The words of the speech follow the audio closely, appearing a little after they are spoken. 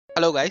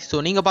Hello guys, so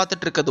நீங்க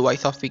பார்த்துட்டு இருக்கிறது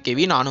வாய்ஸ் ஆஃப்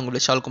விகேவி. நான் உங்கள்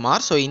விஷால்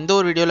குமார். ஸோ இந்த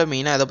ஒரு வீடியோவில்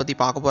மெயினாக எதை பற்றி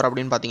பார்க்க போகிறோம்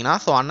அப்படின்னு பார்த்தீங்கன்னா,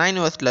 ஸோ அண்ணா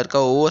யூனிவர்சிட்டியில் இருக்க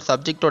ஒவ்வொரு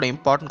சப்ஜெக்ட்டோட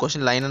இம்பார்ட்டன்ட்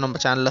கொஸ்டின் லைனை நம்ம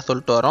சேனலில்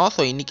சொல்லிட்டு வரோம்.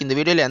 ஸோ இன்னைக்கு இந்த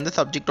வீடியோவில் எந்த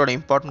சப்ஜெக்ட்டோட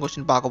இம்பார்ட்டன்ட்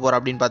கொஸ்டின் பார்க்க போகிறோம்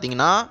அப்படின்னு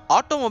பார்த்தீங்கன்னா,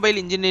 ஆட்டோமொபைல்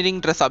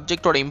இன்ஜினியரிங்ன்ற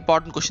சப்ஜெக்ட்டோட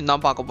இம்பார்ட்டன்ட் கொஸ்டின்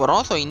தான் பார்க்க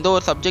போகிறோம். ஸோ இந்த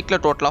ஒரு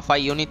சப்ஜெக்ட்டில் டோட்டலாக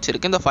 5 யூனிட்ஸ்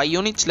இருக்குது. இந்த 5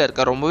 யூனிட்ஸில்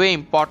இருக்க ரொம்பவே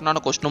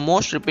இம்பார்ட்டன்டான கொஸ்டின்,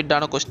 மோஸ்ட்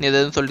ரிப்பீட்டான கொஸ்டின்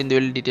எதுன்னு சொல்லிட்டு இந்த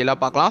வீடியோ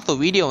டீட்டெயிலாக பார்க்கலாம். ஸோ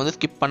வீடியோ வந்து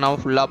ஸ்கிப்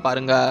பண்ணாமல் ஃபுல்லாக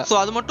பாருங்கள். ஸோ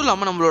அது மட்டும்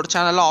இல்லாமல் நம்மளோட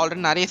சேனலில்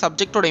ஆல்ரெடி நிறைய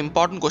சப்ஜெக்ட்டோட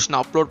இம்பார்ட்டன்ட்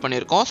கொஸ்டின் அப்லோட்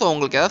பண்ணியிருக்கோம். ஸோ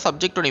உங்களுக்கு ஏதாவது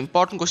சப்ஜெக்ட்டோட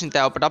இம்பார்ட்டன்ட் கொஸ்டின்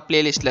தேவைப்பட்டா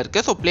பிளேலிஸ்ட்ல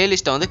இருக்கு. ஸோ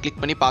பிளேலிஸ்ட்டை வந்து கிளிக்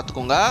பண்ணி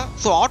பார்த்துக்கோங்க.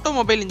 ஸோ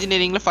ஆட்டோமொபைல்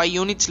இன்ஜினியரிங்ல 5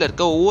 யூனிட்ஸ்ல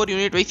இருக்க ஒவ்வொரு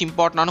யூனிட் வைஸ்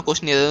இம்பார்ட்டன்டான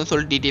கொஸ்டின் எதுன்னு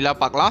சொல்லி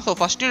டீட்டெயிலாக பார்க்கலாம். ஸோ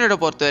ஃபர்ஸ்ட் யூனிட்டை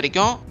பொறுத்த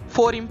வரைக்கும்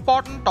 4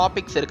 இம்பார்ட்டன்ட்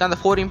டாபிக்ஸ் இருக்கு. அந்த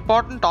 4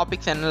 இம்பார்ட்டன்ட்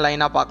டாபிக்ஸ் என்ன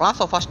லைனாக பார்க்கலாம்.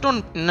 ஸோ ஃபர்ஸ்ட்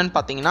ஒன் என்னன்னு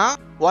பார்த்தீங்கன்னா,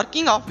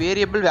 working of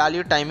variable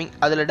value timing.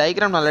 அதில்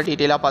டயக்ராம் நல்லா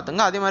டீட்டெயிலாக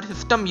பார்த்துங்க. அதே மாதிரி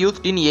சிஸ்டம்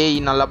யூஸ்ட் இன் ஏஇ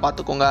நல்லா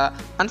பார்த்துக்கோங்க.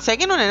 அண்ட்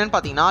செகண்ட் ஒன் என்னன்னு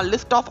பார்த்தீங்கன்னா,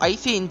 list of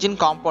IC engine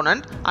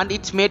component and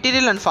it's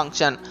material and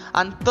function.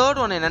 And third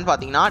one என்னன்னு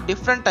பார்த்தீங்கன்னா,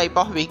 different type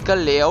of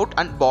vehicle lay out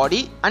and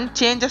body and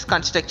changes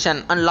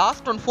construction. And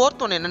last one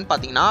fourth one என்னன்னு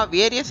பார்த்தீங்கன்னா,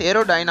 various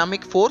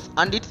ஏரோடைனாமிக் force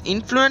and it's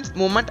influence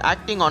movement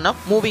acting on a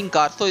moving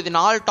car. So இது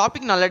 4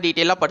 topic நல்லா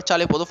டீட்டெயிலாக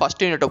படித்தாலே போதும்.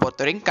 First யூனிட்டை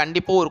பொறுத்த வரைக்கும்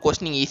கண்டிப்பாக ஒரு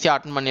கொஸ்டின் நீங்கள் ஈஸியாக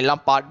அட்டன்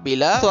பண்ணிடலாம் பார்ட்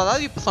பியில். ஸோ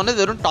அதாவது இப்போ சொன்னது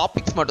வெறும்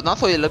டாபிக்ஸ் மட்டும் தான்.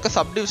 ஸோ இதில் இருக்க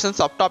சப்டிவிஷன்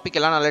சப் டாபிக்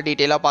எல்லாம் நல்லா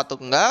டீட்டெயிலாக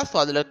பார்த்துக்கோங்க. ஸோ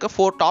அதில் இருக்க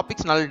 4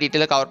 டாபிக்ஸ் நல்லா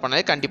டீட்டெயிலாக கவர்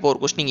பண்ணாலே கண்டிப்பாக ஒரு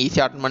கொஸ்டின் நீங்கள்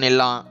ஈஸியாக அட்டன்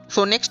பண்ணிடலாம்.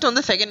 ஸோ நெக்ஸ்ட்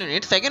வந்து செகண்ட்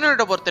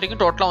யூனிட்டை பொறுத்த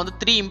வரைக்கும் டோட்டலாக வந்து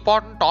 3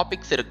 இம்பார்ட்டன்ட்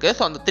டாபிக்ஸ் இருக்குது.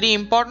 ஸோ அந்த 3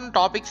 இம்பார்ட்டன்ட்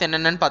டாபிக்ஸ்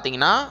என்னென்னு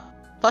பார்த்தீங்கன்னா,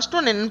 ஃபர்ஸ்ட்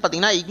ஒன் என்னன்னு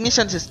பார்த்தீங்கன்னா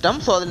இக்னிஷன் சிஸ்டம்.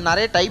 ஸோ அதில்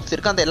நிறைய டைப்ஸ்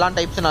இருக்குது. அந்த எல்லா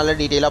டைப்ஸும் நல்லா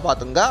டீட்டெயிலாக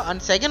பார்த்துங்க.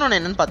 அண்ட் செகண்ட் ஒன்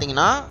என்னன்னு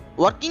பார்த்தீங்கன்னா,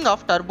 working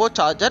of turbo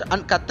charger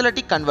and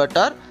கத்தலிட்டிக்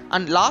converter.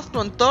 And last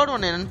one third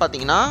one என்னன்னு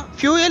பார்த்தீங்கன்னா,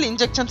 ஃபியூயல்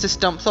இன்ஜெக்ஷன்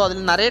சிஸ்டம். ஸோ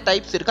அதில் நிறைய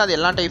டைப்ஸ் இருக்குது. அது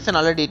எல்லா டைப்ஸும்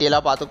நல்லா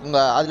டீட்டெயிலாக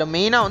பார்த்துக்கோங்க. அதில்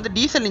மெயினாக வந்து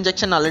டீசல்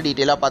இன்ஜெக்ஷன் நல்லா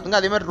டீட்டெயிலாக பார்த்துங்க.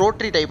 அதே மாதிரி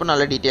ரோட்டரி டைப்பும்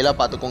நல்லா டீட்டெயிலாக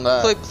பார்த்துக்கோங்க.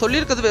 ஸோ இப்போ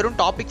சொல்லியிருக்கிறது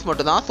வெறும் டாபிக்ஸ்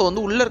மட்டும் தான். ஸோ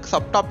வந்து உள்ள இருக்க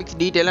சப் டாபிக்ஸ்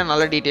டீட்டெயிலாக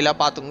நல்லா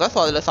டீட்டெயிலாக பார்த்துங்க. ஸோ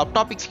அதில் சப்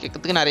டாபிக்ஸ்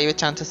கேட்கறதுக்கு நிறையவே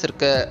சான்சஸ்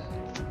இருக்குது.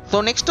 ஸோ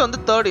நெக்ஸ்ட் வந்து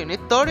தேர்ட்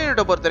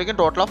யூனிட்டை பொறுத்த வரைக்கும்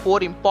டோட்டலாக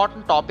 4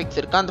 இம்பார்ட்டன்ட் டாபிக்ஸ்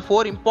இருக்குது. அந்த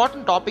 4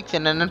 இம்பார்ட்டன்ட் டாபிக்ஸ்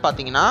என்னென்னு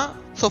பார்த்தீங்கன்னா,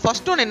 ஸோ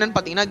ஃபர்ஸ்ட் ஒன் என்னென்னு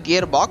பார்த்தீங்கன்னா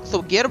கியர் பாக்ஸ்.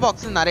 ஸோ கியர்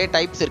பாக்ஸில் நிறைய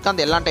டைப்ஸ் இருக்குது.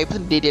 அந்த எல்லா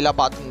டைப்ஸும்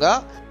டீட்டெயிலாக பார்த்துங்க.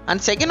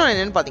 அண்ட் செகண்ட் ஒன்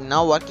என்னென்னு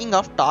பார்த்தீங்கன்னா, working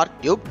of dark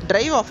tube,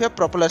 drive of a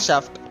propeller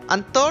shaft.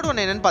 And third one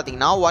என்னென்னு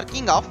பார்த்தீங்கன்னா,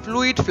 ஒர்க்கிங் ஆஃப்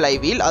ஃப்ளூயிட்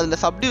ஃப்ளைவீல். அதில்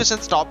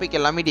சப்டிவிஷன்ஸ் டாபிக்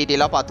எல்லாமே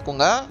டீட்டெயிலாக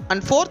பார்த்துக்கோங்க.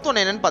 அண்ட் ஃபோர்த் ஒன்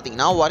என்னென்னு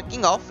பார்த்தீங்கன்னா,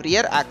 working of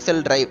rear axle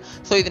drive.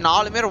 So இது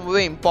 4மே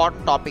ரொம்பவே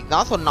இம்பார்ட்டன்ட் டாபிக்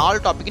தான். ஸோ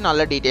 4 டாபிக்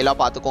நல்லா டீட்டெயிலாக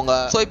பார்த்துக்கோங்க.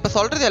 ஸோ இப்போ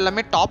சொல்கிறது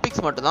எல்லாமே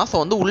டாபிக்ஸ் மட்டும் தான்.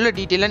 ஸோ வந்து உள்ள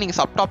டீட்டெயிலாக நீங்கள்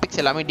சப்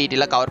டாபிக்ஸ் எல்லாமே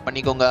டீட்டெயிலாக கவர்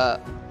பண்ணிக்கோங்க.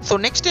 ஸோ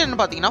நெக்ஸ்ட் என்ன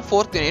பார்த்தீங்கன்னா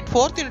ஃபோர்த் யூனிட்டை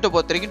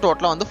பொறுத்த வரைக்கும்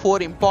டோட்டலாக வந்து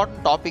 4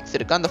 இம்பார்ட்டன்ட் டாபிக்ஸ்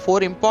இருக்குது. அந்த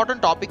 4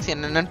 இம்பார்ட்டன்ட் டாபிக்ஸ்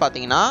என்னென்னு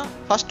பார்த்தீங்கன்னா,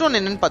 ஃபர்ஸ்ட் ஒன்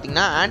என்னென்னு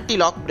பார்த்தீங்கன்னா anti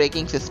lock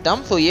braking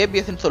system. So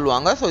ஏபிஎஸ்ன்னு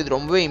சொல்லுவாங்க. ஸோ இது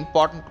ரொம்பவே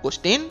இம்பார்ட்டன்ட்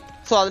கொஸ்டின்.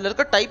 ஸோ அதில்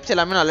இருக்க டைப்ஸ்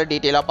எல்லாமே நல்லா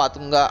டீட்டெயிலாக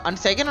பார்த்துங்க. அண்ட்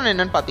செகண்ட் ஒன்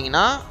என்னென்னு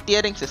பார்த்தீங்கன்னா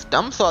ஸ்டியரிங்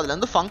சிஸ்டம். ஸோ அதில்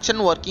வந்து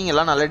ஃபங்க்ஷன் ஒர்க்கிங்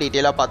எல்லாம் நல்லா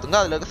டீட்டெயிலாக பார்த்துங்க.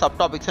 அதில் இருக்க சப்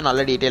டாபிக்ஸும்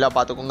நல்லா டீட்டெயிலாக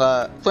பார்த்துக்கோங்க.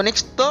 ஸோ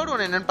நெக்ஸ்ட் தேர்ட்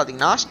ஒன் என்னென்னு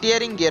பார்த்தீங்கன்னா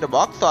ஸ்டியரிங் கியர்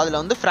பாக்ஸ். ஸோ அதில்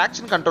வந்து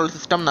ஃப்ராக்ஷன் கண்ட்ரோல்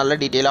சிஸ்டம் நல்லா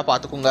டீட்டெயிலாக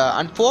பார்த்துக்கோங்க.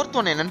 அண்ட் ஃபோர்த்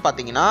ஒன் என்னென்னு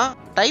பார்த்தீங்கன்னா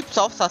types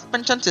of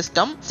suspension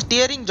system,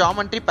 steering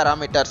geometry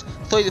parameters.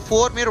 So இது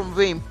 4மே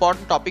ரொம்பவே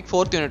இம்பார்ட்டன்ட் டாபிக்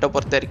ஃபோர்த் யூனிட்டை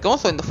பொறுத்த வரைக்கும்.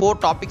 ஸோ இந்த 4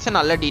 டாபிக்ஸை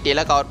நல்லா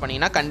டீட்டெயிலாக கவர்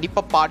பண்ணிங்கன்னா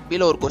கண்டிப்பாக பார்ட்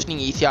பியில் ஒரு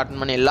கொஸ்டின் ஈஸியாக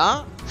அட்டன் பண்ணிடலாம்.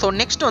 ஸோ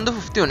நெக்ஸ்ட் வந்து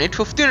ஃபிஃப்த்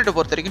யூனிட்டை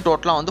பொறுத்த வரைக்கும்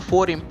டோட்டலாக வந்து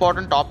 4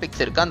 இம்பார்ட்டன்ட்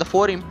டாபிக்ஸ் இருக்குது. அந்த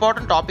 4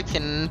 இம்பார்ட்டன்ட் டாபிக்ஸ்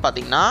என்னென்னு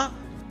பார்த்தீங்கன்னா,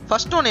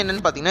 ஃபர்ஸ்ட் ஒன்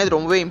என்னன்னு பார்த்தீங்கன்னா இது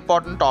ரொம்பவே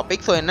இம்பார்ட்டன்ட்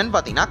டாபிக். ஸோ என்னன்னு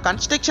பார்த்தீங்கன்னா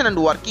construction and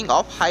working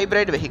of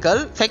hybrid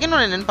vehicle. Second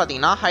one என்னன்னு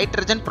பார்த்தீங்கன்னா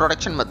ஹைட்ரஜன்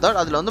ப்ரொடக்ஷன் மெத்தட்.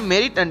 அதில் வந்து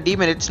மெரிட் அண்ட்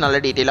டிமெரிட்ஸ் நல்ல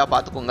டீட்டெயிலாக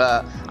பார்த்துக்கோங்க.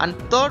 அண்ட்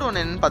தேர்ட் ஒன்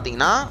என்னன்னு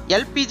பார்த்தீங்கன்னா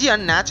LPG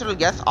and natural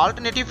gas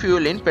alternative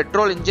fuel in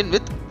petrol engine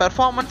with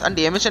performance and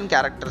emission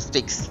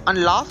characteristics. And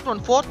last one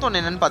fourth one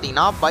என்னன்னு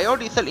பார்த்தீங்கன்னா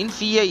பயோடீசல் இன்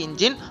CI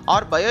engine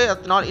R bio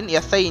ethanol இன்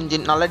SI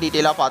engine நல்ல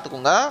டீட்டெயிலாக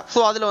பார்த்துக்கோங்க. ஸோ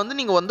அதில் வந்து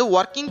நீங்கள் வந்து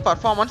ஒர்க்கிங்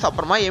பர்ஃபார்மன்ஸ்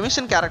அப்புறமா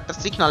எமிஷன்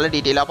கேரக்டரிஸ்டிக்ஸ் நல்ல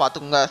டீட்டெயிலாக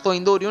பார்த்துக்கோங்க. ஸோ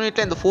இந்த ஒரு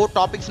யூனிட்ல இந்த 4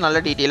 டாபிக்ஸ் நல்ல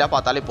டீட்டெயிலாக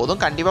பார்த்தாலே போதும்.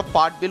 கண்டிப்பாக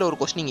பார்ட் பியில் ஒரு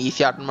கொஸ்டின் நீங்கள்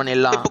ஈஸியாக அட்டன்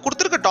பண்ணிடலாம். இப்போ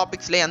கொடுத்துருக்க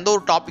டாபிக்ஸில் எந்த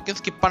ஒரு டாப்பிக்கும்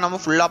ஸ்கிப்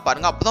பண்ணாமல் ஃபுல்லாக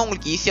பாருங்க. அப்போ தான்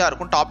உங்களுக்கு ஈஸியாக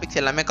இருக்கும் டாபிக்ஸ்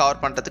எல்லாமே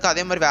கவர் பண்ணுறதுக்கு.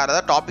 அதே மாதிரி வேறு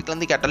ஏதாவது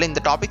டாப்பிக்லேருந்து கேட்டாலும்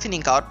இந்த டாபிக்ஸ்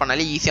நீங்கள் கவர்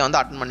பண்ணாலே ஈஸியாக வந்து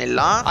அட்டன்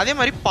பண்ணிடலாம். அதே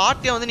மாதிரி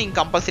பார்ட்டியை வந்து நீங்கள்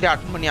கம்பல்சரி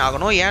அட்டன் பண்ணி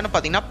ஆகணும். ஏன்னு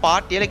பார்த்தீங்கன்னா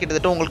பார்ட்டியில்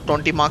கிட்டத்தட்ட உங்களுக்கு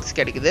 20 மார்க்ஸ்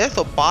கிடைக்குது.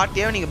 ஸோ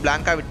பார்ட்டியை நீங்கள்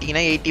பிளாங்காக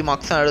விட்டீங்கன்னா 80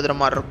 மார்க்ஸ் தான் எழுதுற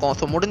மாதிரி இருக்கும்.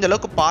 ஸோ முடிஞ்ச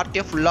அளவுக்கு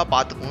பார்ட்டியை ஃபுல்லாக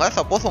பார்த்துக்கோங்க.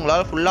 சப்போஸ்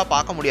உங்களால் ஃபுல்லாக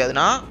பார்க்க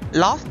முடியாதுன்னா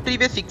last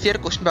previous 6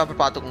 year question paper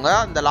பார்த்துக்கோங்க.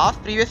 அந்த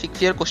last previous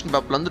 6 year question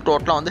paper வந்து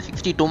டோட்டலாக வந்து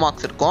 62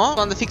 மார்க்ஸ் இருக்கும்.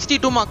 ஸோ அந்த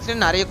 62 மார்க்ஸ்லேயே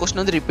நிறைய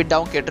கொஸ்டின் வந்து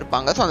ரிப்பீட்டாகவும்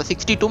கேட்டிருப்பாங்க. ஸோ அந்த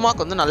 62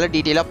 மார்க் வந்து நல்ல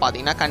டீட்டெயிலாக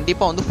பார்த்தீங்கன்னா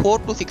கண்டிப்பாக வந்து 4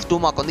 to 6 2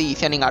 மார்க் வந்து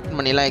ஈஸியாக நீங்கள் அட்டன்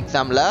பண்ணிடலாம்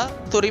எக்ஸாமில்.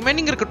 ஸோ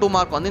ரிமைனிங் இருக்க 2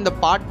 மார்க் வந்து இந்த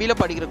பார்ட் பியில்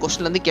படிக்கிற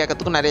கொஸ்டின்லேருந்து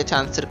கேட்கறதுக்கு நிறைய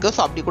சான்ஸ் இருக்குது.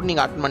 ஸோ அப்படி கூட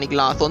நீங்கள் அட்டன்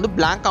பண்ணிக்கலாம். ஸோ வந்து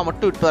பிளாங்காக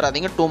மட்டும் விட்டு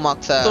வராதீங்க 2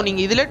 மார்க்ஸ். ஸோ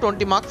நீங்கள் இதிலே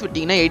 20 மார்க்ஸ்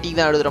விட்டீங்கன்னா 80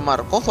 தான் எழுதுற மாதிரி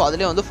இருக்கும். ஸோ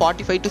அதிலே வந்து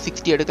 45 to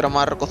 60 எடுக்கிற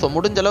மாதிரி இருக்கும். ஸோ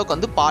முடிஞ்ச அளவுக்கு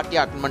வந்து பார்ட்டியை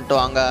அட்டன் பண்ணிட்டு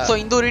வாங்க. ஸோ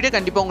இந்த ஒரு வீடியோ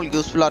கண்டிப்பாக உங்களுக்கு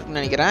யூஸ்ஃபுல்லாக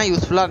இருக்குன்னு நினைக்கிறேன்.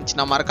 யூஸ்ஃபுல்லாக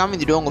இருந்துச்சுன்னா மறக்காம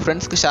இந்த வீடியோ உங்கள்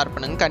ஃப்ரெண்ட்ஸ்க்கு ஷேர்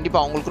பண்ணுங்க.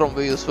 கண்டிப்பாக அவங்களுக்கு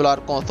ரொம்ப யூஸ்ஃபுல்லாக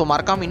இருக்கும். ஸோ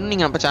மறக்காம இன்னும்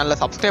நீங்கள் நம்ம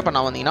சேனலில் சப்ஸ்கிரைப்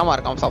பண்ண வந்தீங்கன்னா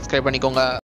மறக்காம சப்ஸ்கிரைப் பண்ணிக்கோங்க.